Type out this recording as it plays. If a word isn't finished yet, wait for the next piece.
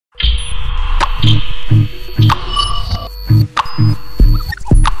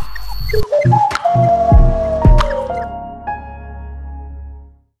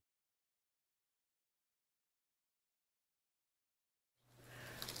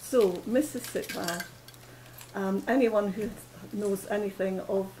So, Mrs. Sitwell, anyone who knows anything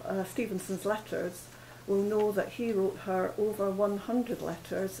of Stevenson's letters will know that he wrote her over 100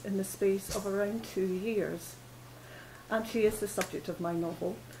 letters in the space of around 2 years. And she is the subject of my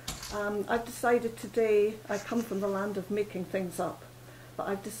novel. I've decided today, I come from the land of making things up, but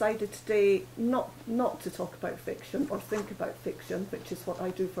I've decided today not to talk about fiction or think about fiction, which is what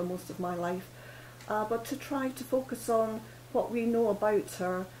I do for most of my life, but to try to focus on what we know about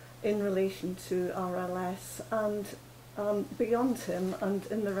her in relation to RLS and beyond him and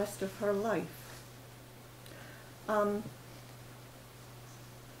in the rest of her life. So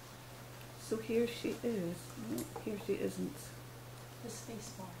here she is. No, here she isn't. The space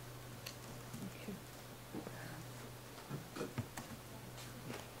bar.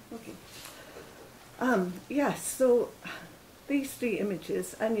 Okay. Yes, so these three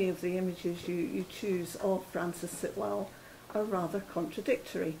images, any of the images you choose of Frances Sitwell, are rather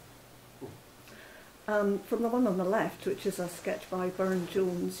contradictory. From the one on the left, which is a sketch by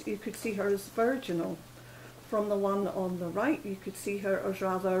Burne-Jones, you could see her as virginal. From the one on the right, you could see her as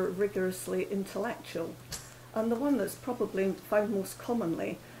rather rigorously intellectual. And the one that's probably found most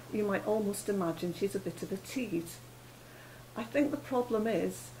commonly, you might almost imagine she's a bit of a tease. I think the problem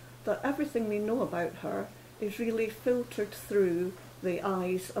is that everything we know about her is really filtered through the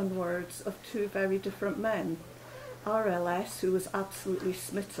eyes and words of two very different men. RLS, who was absolutely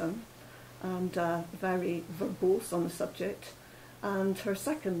smitten and very verbose on the subject, and her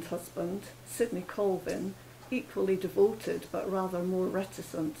second husband, Sidney Colvin, equally devoted but rather more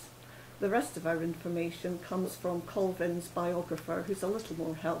reticent. The rest of our information comes from Colvin's biographer, who's a little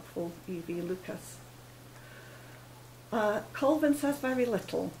more helpful, E.V. Lucas. Colvin says very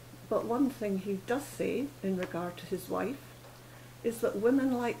little, but one thing he does say in regard to his wife is that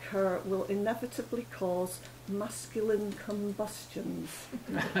women like her will inevitably cause masculine combustions,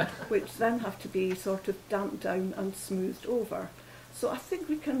 which then have to be sort of damped down and smoothed over. So I think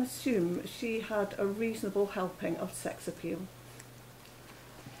we can assume she had a reasonable helping of sex appeal.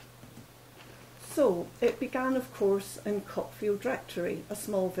 So it began, of course, in Cockfield Rectory, a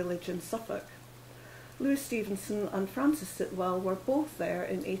small village in Suffolk. Lewis Stevenson and Frances Sitwell were both there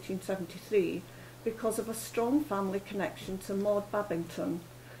in 1873 because of a strong family connection to Maud Babington,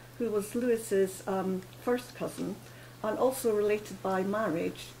 who was Lewis's first cousin and also related by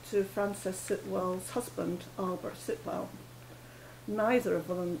marriage to Frances Sitwell's husband, Albert Sitwell. Neither of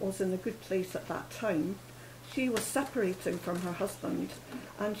them was in a good place at that time. She was separating from her husband,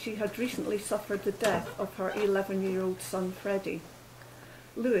 and she had recently suffered the death of her 11-year-old son, Freddie.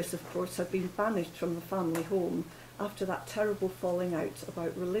 Lewis, of course, had been banished from the family home after that terrible falling out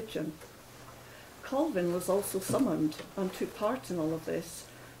about religion. Colvin was also summoned and took part in all of this,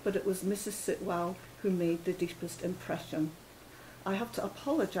 but it was Mrs. Sitwell who made the deepest impression. I have to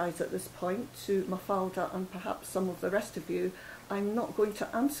apologise at this point to Mafalda and perhaps some of the rest of you. I'm not going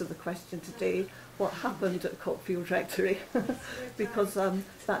to answer the question today, what happened at Cockfield Rectory, because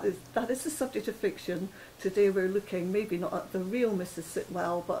that is the subject of fiction. Today we're looking maybe not at the real Mrs.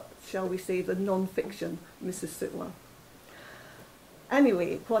 Sitwell, but shall we say the non-fiction Mrs. Sitwell.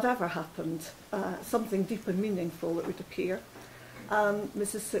 Anyway, whatever happened, something deep and meaningful, it would appear.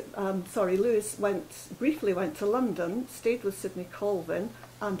 Lewis briefly went to London, stayed with Sidney Colvin,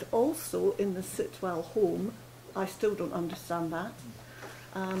 and also in the Sitwell home. I still don't understand that.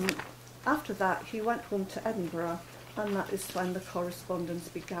 After that, he went home to Edinburgh, and that is when the correspondence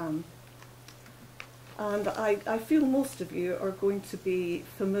began. And I feel most of you are going to be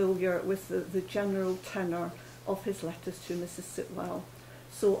familiar with the general tenor of his letters to Mrs. Sitwell.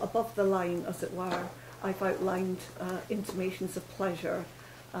 So above the line, as it were, I've outlined intimations of pleasure,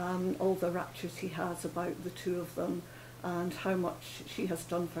 all the raptures he has about the two of them, and how much she has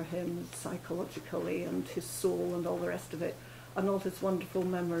done for him psychologically and his soul and all the rest of it, and all his wonderful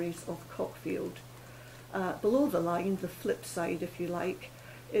memories of Cockfield. Below the line, the flip side, if you like,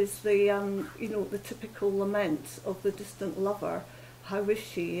 is the the typical lament of the distant lover. How is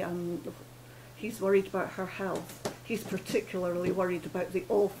she? He's worried about her health. He's particularly worried about the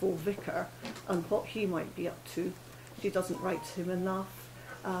awful vicar and what he might be up to. She doesn't write to him enough,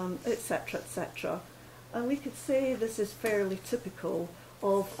 etc., etc. And we could say this is fairly typical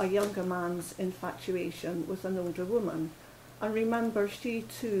of a younger man's infatuation with an older woman. And remember, she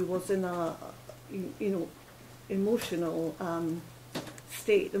too was in a, emotional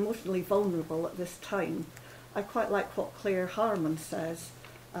state, emotionally vulnerable at this time. I quite like what Claire Harman says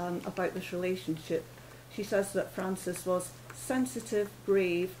about this relationship. She says that Frances was sensitive,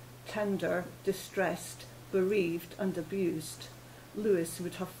 brave, tender, distressed, bereaved and abused. Lewis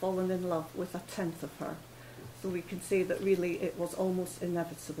would have fallen in love with a tenth of her. So we can say that really it was almost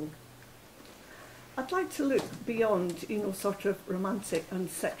inevitable. I'd like to look beyond, sort of romantic and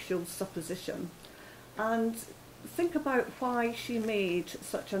sexual supposition and think about why she made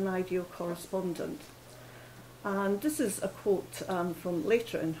such an ideal correspondent. And this is a quote from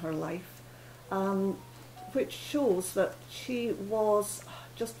later in her life, which shows that she was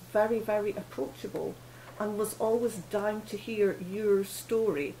just very, very approachable and was always dying to hear your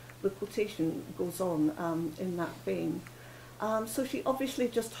story. The quotation goes on in that vein. So she obviously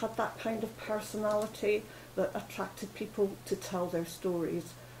just had that kind of personality that attracted people to tell their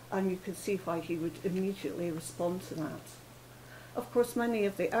stories, and you can see why he would immediately respond to that. Of course, many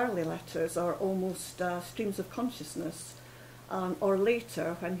of the early letters are almost streams of consciousness, or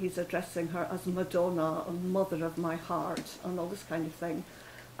later when he's addressing her as Madonna and Mother of my heart and all this kind of thing.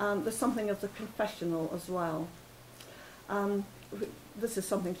 There's something of the confessional as well. This is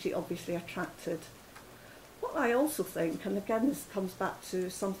something she obviously attracted. What I also think, and again this comes back to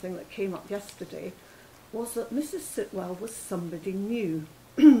something that came up yesterday, was that Mrs. Sitwell was somebody new.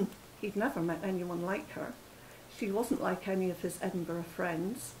 He'd never met anyone like her. She wasn't like any of his Edinburgh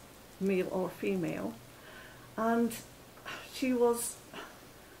friends, male or female. And she was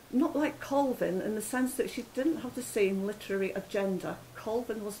not like Colvin in the sense that she didn't have the same literary agenda.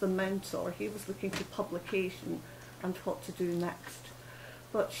 Colvin was the mentor. He was looking to publication and what to do next.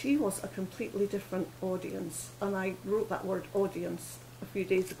 But she was a completely different audience. And I wrote that word audience a few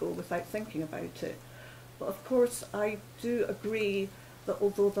days ago without thinking about it. But of course, I do agree that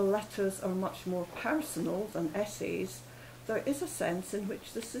although the letters are much more personal than essays, there is a sense in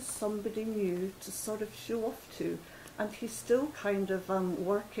which this is somebody new to sort of show off to, and he's still kind of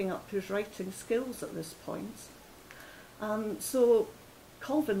working up his writing skills at this point. So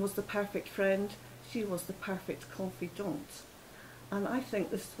Colvin was the perfect friend, she was the perfect confidante, and I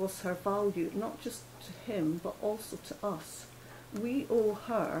think this was her value, not just to him, but also to us. We owe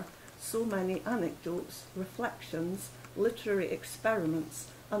her so many anecdotes, reflections, literary experiments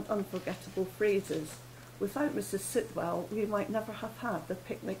and unforgettable phrases. Without Mrs. Sitwell, we might never have had the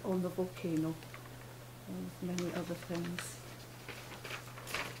picnic on the volcano and many other things.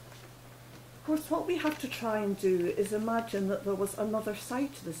 Of course, what we have to try and do is imagine that there was another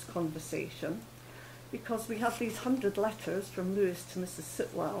side to this conversation, because we have these 100 letters from Lewis to Mrs.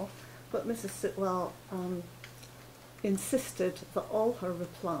 Sitwell, but Mrs. Sitwell insisted that all her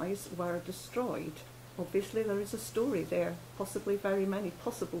replies were destroyed. Obviously there is a story there, possibly very many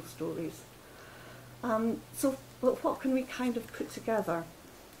possible stories. So what can we kind of put together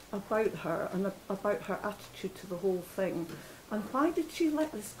about her and about her attitude to the whole thing? And why did she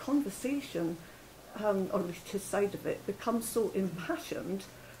let this conversation, or at least his side of it, become so impassioned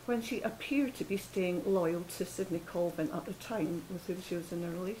when she appeared to be staying loyal to Sidney Colvin at the time with whom she was in a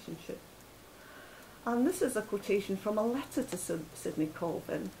relationship? And this is a quotation from a letter to Sidney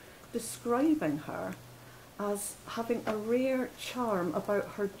Colvin, describing her as having a rare charm about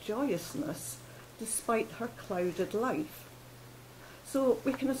her joyousness despite her clouded life. So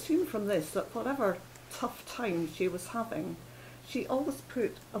we can assume from this that whatever tough times she was having, she always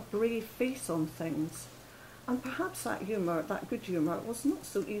put a brave face on things. And perhaps that humour, that good humour, was not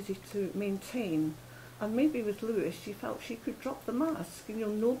so easy to maintain. And maybe with Lewis, she felt she could drop the mask.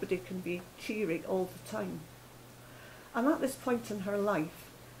 Nobody can be cheery all the time. And at this point in her life,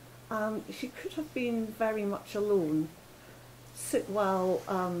 she could have been very much alone. Sitwell,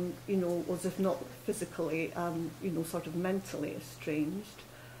 was, if not physically, sort of mentally estranged.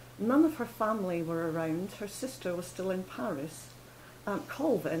 None of her family were around. Her sister was still in Paris.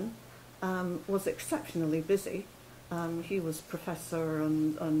 Colvin was exceptionally busy. He was professor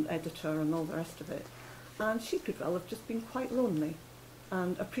and editor and all the rest of it. And she could well have just been quite lonely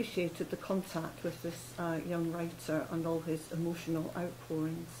and appreciated the contact with this young writer and all his emotional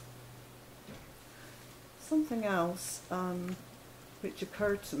outpourings. Something else which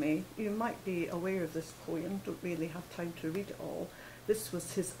occurred to me, you might be aware of this poem, don't really have time to read it all. This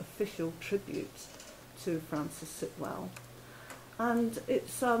was his official tribute to Frances Sitwell. And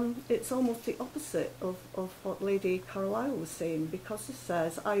it's almost the opposite of what Lady Carlisle was saying, because it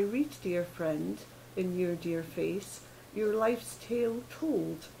says, "I read, dear friend, in your dear face, your life's tale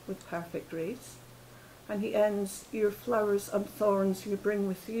told with perfect grace." And he ends, "Your flowers and thorns you bring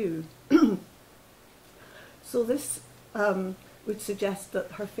with you." So this would suggest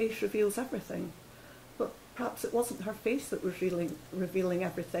that her face reveals everything. But perhaps it wasn't her face that was revealing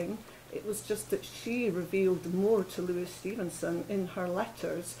everything. It was just that she revealed more to Louis Stevenson in her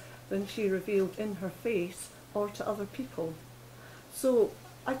letters than she revealed in her face or to other people. So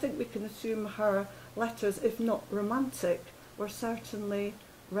I think we can assume her letters, if not romantic, were certainly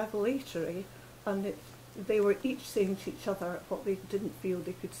revelatory, and they were each saying to each other what they didn't feel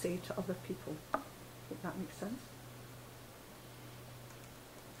they could say to other people. If that makes sense.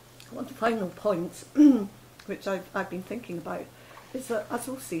 One final point, which I've been thinking about, is that, as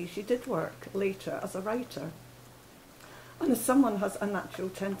we'll see, she did work later as a writer. And if someone has a natural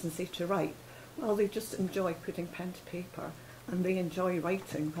tendency to write, well, they just enjoy putting pen to paper, and they enjoy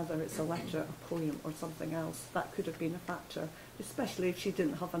writing, whether it's a letter, a poem, or something else. That could have been a factor, especially if she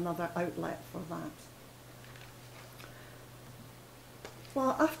didn't have another outlet for that.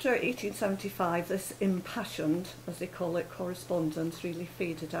 Well, after 1875, this impassioned, as they call it, correspondence really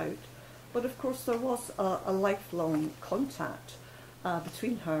faded out. But of course, there was a lifelong contact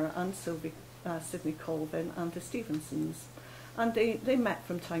between her and Sidney Colvin and the Stevensons. And they met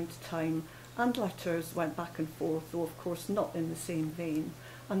from time to time, and letters went back and forth, though of course not in the same vein,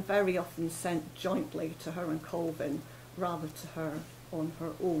 and very often sent jointly to her and Colvin, rather to her on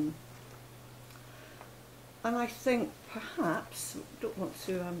her own. And I think perhaps, don't want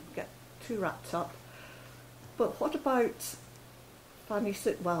to get too wrapped up, but what about Fanny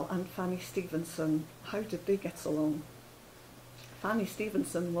Sitwell and Fanny Stevenson? How did they get along? Fanny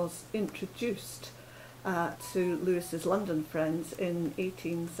Stevenson was introduced to Lewis's London friends in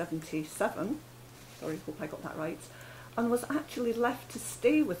 1877, sorry, hope I got that right, and was actually left to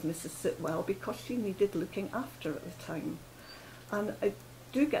stay with Mrs. Sitwell because she needed looking after at the time. And I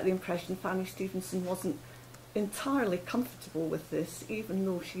do get the impression Fanny Stevenson wasn't entirely comfortable with this, even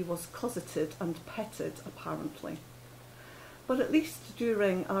though she was cosseted and petted, apparently. But at least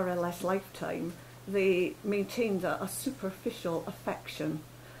during RLS' lifetime, they maintained a superficial affection,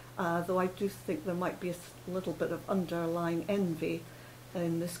 though I do think there might be a little bit of underlying envy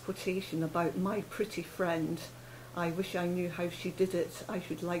in this quotation about my pretty friend. I wish I knew how she did it. I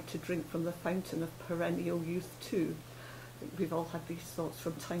should like to drink from the fountain of perennial youth too. I think we've all had these thoughts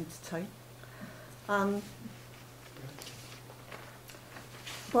from time to time.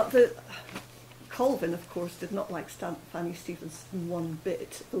 But Colvin, of course, did not like Fanny Stevenson one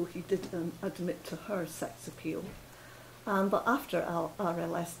bit, though he did admit to her sex appeal. But after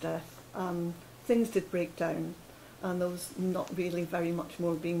RLS' death, things did break down, and there was not really very much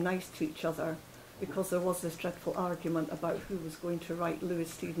more being nice to each other, because there was this dreadful argument about who was going to write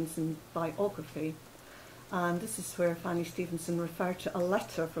Lewis Stevenson's biography. And this is where Fanny Stevenson referred to a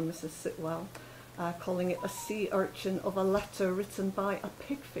letter from Mrs. Sitwell, calling it a sea urchin of a letter written by a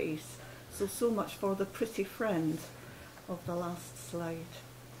pig face. So much for the pretty friend of the last slide.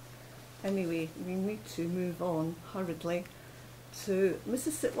 Anyway, we need to move on hurriedly to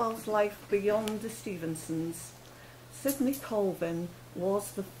Mrs. Sitwell's life beyond the Stevensons. Sidney Colvin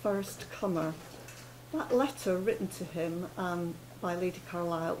was the first comer. That letter written to him by Lady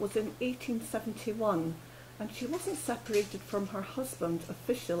Carlisle was in 1871, and she wasn't separated from her husband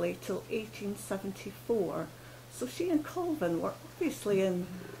officially till 1874. So she and Colvin were obviously in,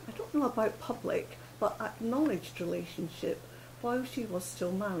 I don't know about public, but acknowledged relationship while she was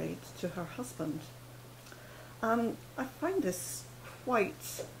still married to her husband. I find this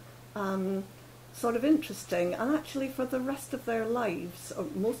quite sort of interesting, and actually for the rest of their lives, or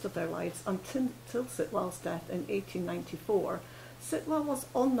most of their lives, until Sitwell's death in 1894, Sitwell was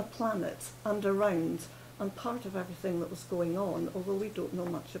on the planet and around and part of everything that was going on, although we don't know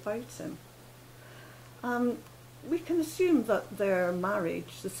much about him. We can assume that their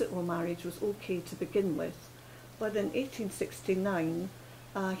marriage, the Sitwell marriage, was okay to begin with, but in 1869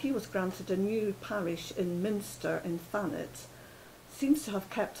 he was granted a new parish in Minster in Thanet. Seems to have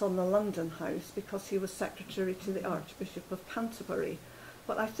kept on the London house because he was secretary to the Archbishop of Canterbury,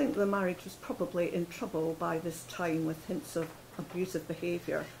 but I think the marriage was probably in trouble by this time with hints of abusive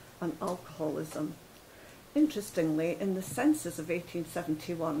behaviour and alcoholism. Interestingly, in the census of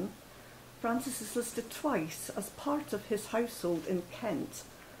 1871, Francis is listed twice as part of his household in Kent,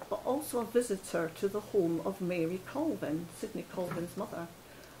 but also a visitor to the home of Mary Colvin, Sidney Colvin's mother.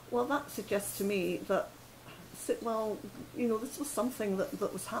 Well, that suggests to me that Sitwell, you know, this was something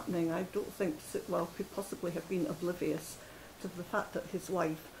that was happening. I don't think Sitwell could possibly have been oblivious to the fact that his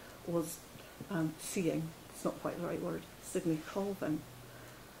wife was seeing, it's not quite the right word, Sidney Colvin.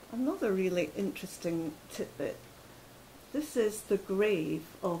 Another really interesting tidbit. This is the grave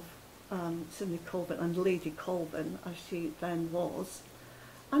of Sidney Colvin and Lady Colvin, as she then was.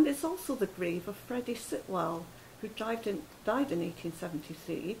 And it's also the grave of Freddie Sitwell, who died in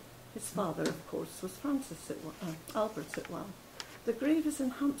 1873. His father, of course, was Francis Sitwell, Albert Sitwell. The grave is in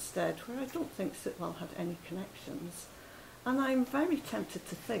Hampstead, where I don't think Sitwell had any connections. And I'm very tempted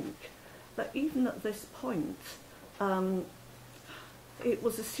to think that even at this point, it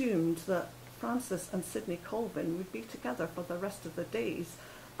was assumed that Francis and Sidney Colvin would be together for the rest of the days,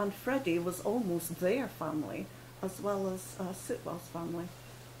 and Freddie was almost their family as well as Sitwell's family.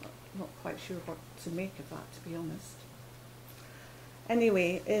 Not quite sure what to make of that, to be honest.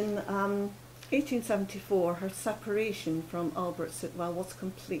 Anyway, in 1874, her separation from Albert Sitwell was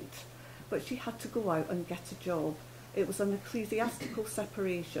complete, but she had to go out and get a job. It was an ecclesiastical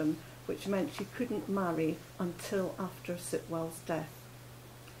separation, which meant she couldn't marry until after Sitwell's death.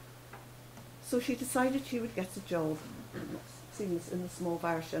 So she decided she would get a job. I've seen this in the small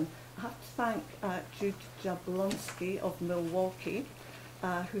version. I have to thank Jude Jablonski of Milwaukee,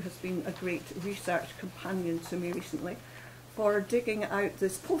 who has been a great research companion to me recently, for digging out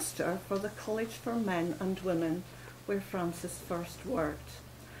this poster for the College for Men and Women, where Frances first worked.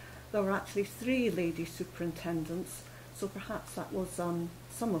 There were actually 3 lady superintendents, so perhaps that was some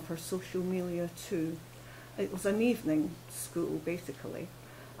of her social milieu too. It was an evening school, basically.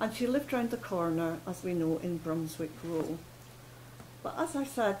 And she lived round the corner, as we know, in Brunswick Row. But as I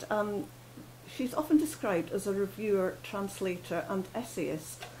said, she's often described as a reviewer, translator and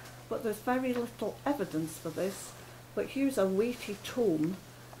essayist, but there's very little evidence for this. But here's a weighty tome,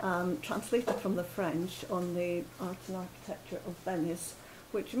 translated from the French, on the art and architecture of Venice,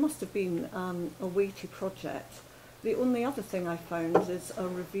 which must have been a weighty project. The only other thing I found is a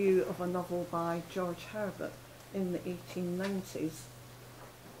review of a novel by George Herbert in the 1890s.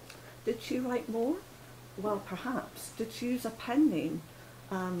 Did she write more? Well, perhaps. Did she use a pen name?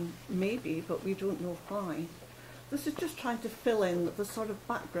 Maybe, but we don't know why. This is just trying to fill in the sort of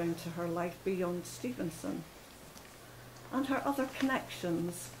background to her life beyond Stevenson. And her other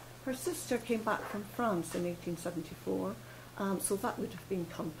connections. Her sister came back from France in 1874, so that would have been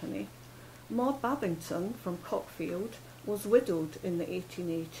company. Maud Babington from Cockfield was widowed in the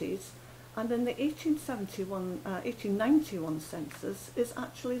 1880s, and in the 1891 census is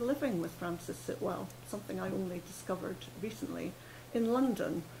actually living with Frances Sitwell, something I only discovered recently, in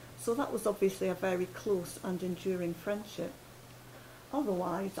London. So that was obviously a very close and enduring friendship.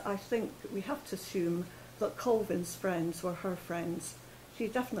 Otherwise, I think we have to assume that Colvin's friends were her friends. She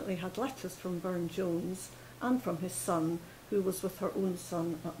definitely had letters from Burne-Jones and from his son, who was with her own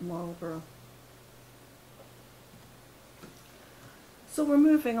son at Marlborough. So we're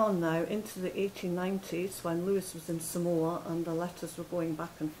moving on now into the 1890s, when Lewis was in Samoa and the letters were going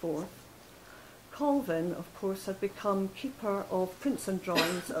back and forth. Colvin, of course, had become keeper of prints and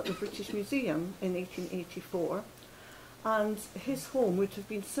drawings at the British Museum in 1884, and his home would have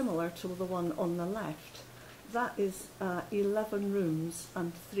been similar to the one on the left. That is 11 rooms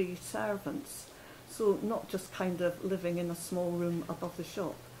and 3 servants, so not just kind of living in a small room above the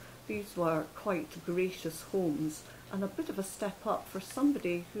shop. These were quite gracious homes, and a bit of a step up for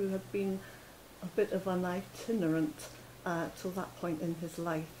somebody who had been a bit of an itinerant till that point in his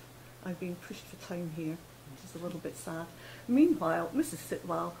life. I've been pushed for time here, which is a little bit sad. Meanwhile, Mrs.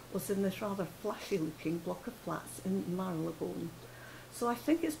 Sitwell was in this rather flashy-looking block of flats in Marylebone. So I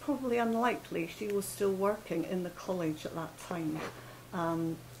think it's probably unlikely she was still working in the college at that time.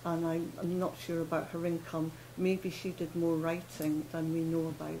 And I'm not sure about her income. Maybe she did more writing than we know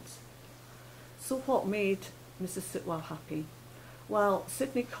about. So what made Mrs. Sitwell happy? Well,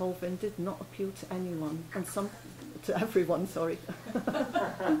 Sidney Colvin did not appeal to anyone, and to everyone, sorry.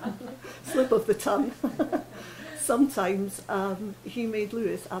 Slip of the tongue. Sometimes he made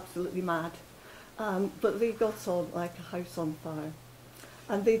Lewis absolutely mad, but they got on like a house on fire.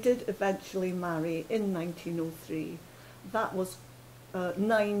 And they did eventually marry in 1903. That was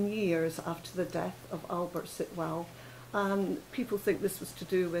 9 years after the death of Albert Sitwell. People think this was to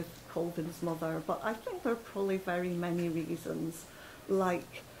do with Colvin's mother, but I think there are probably very many reasons.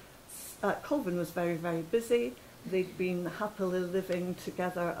 Like, Colvin was very, very busy. They'd been happily living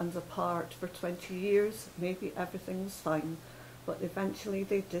together and apart for 20 years. Maybe everything was fine, but eventually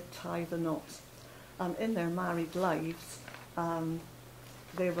they did tie the knot. In their married lives,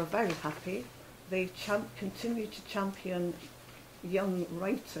 they were very happy. They continued to champion young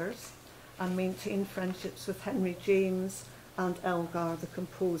writers and maintain friendships with Henry James and Elgar, the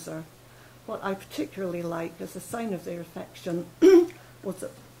composer. What I particularly like as a sign of their affection was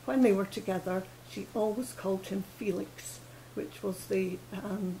that when they were together, she always called him Felix, which was the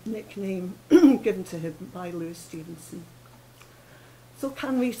nickname given to him by Louis Stevenson. So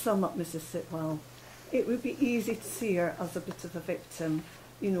can we sum up Mrs. Sitwell? It would be easy to see her as a bit of a victim,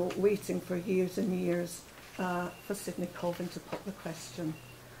 you know, waiting for years and years for Sidney Colvin to put the question.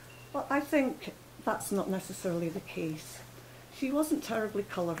 But I think that's not necessarily the case. She wasn't terribly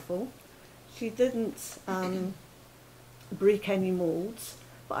colourful. She didn't break any moulds,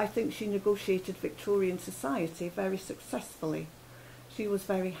 but I think she negotiated Victorian society very successfully. She was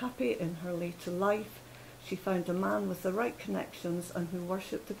very happy in her later life. She found a man with the right connections and who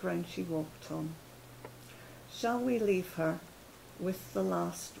worshipped the ground she walked on. Shall we leave her with the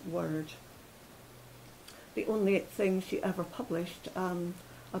last word? The only thing she ever published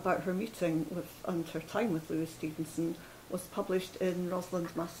about her meeting with and her time with Louis Stevenson was published in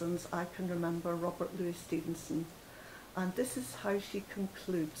Rosalind Masson's I Can Remember Robert Louis Stevenson. And this is how she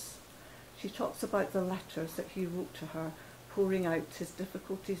concludes. She talks about the letters that he wrote to her, pouring out his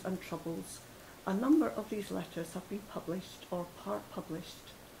difficulties and troubles. A number of these letters have been published or part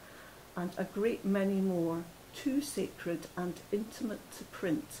published, and a great many more, too sacred and intimate to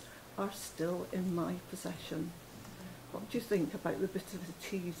print, are still in my possession. What do you think about the bit of the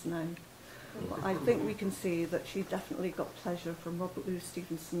tease now? Well, I think we can say that she definitely got pleasure from Robert Louis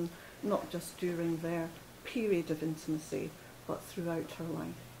Stevenson, not just during their period of intimacy, but throughout her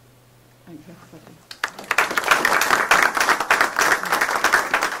life. Thank you, everybody.